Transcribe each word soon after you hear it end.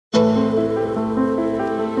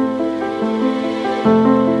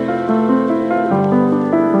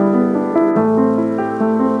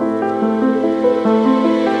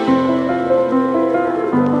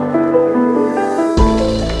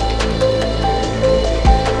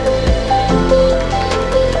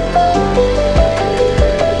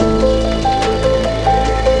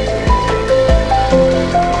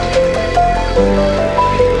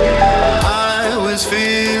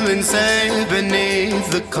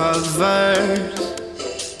covers.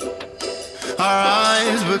 Our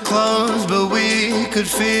eyes were closed, but we could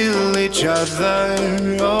feel each other.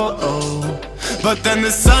 Oh, oh. But then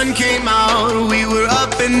the sun came out, we were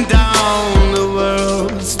up and down. The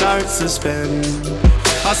world starts to spin.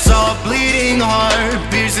 I saw a bleeding heart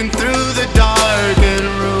piercing through the darkened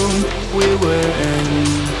room we were in.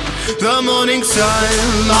 The morning sun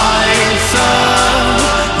lights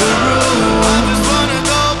up the room. I just wanna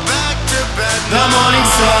go back to bed now. The morning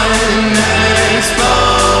sun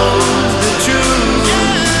exposed the truth.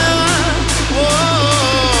 Yeah.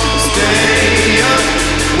 Whoa. Stay up,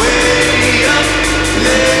 way up,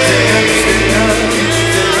 late. Stay up, stay up,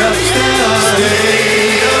 stay up, stay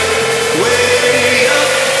up, way up,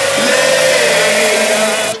 late.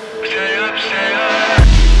 Stay up, stay up.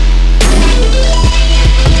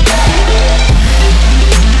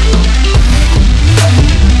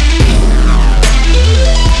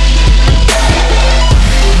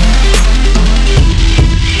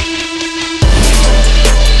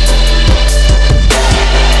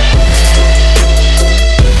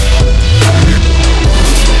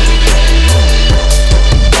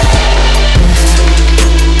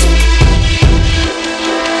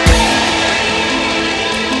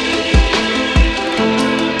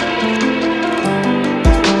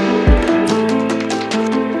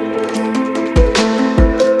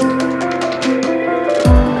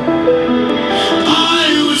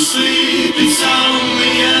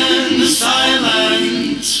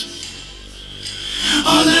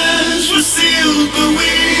 Our lips were sealed, but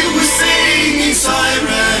we were singing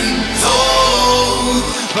sirens. Oh,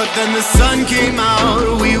 but then the sun came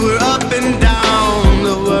out, we were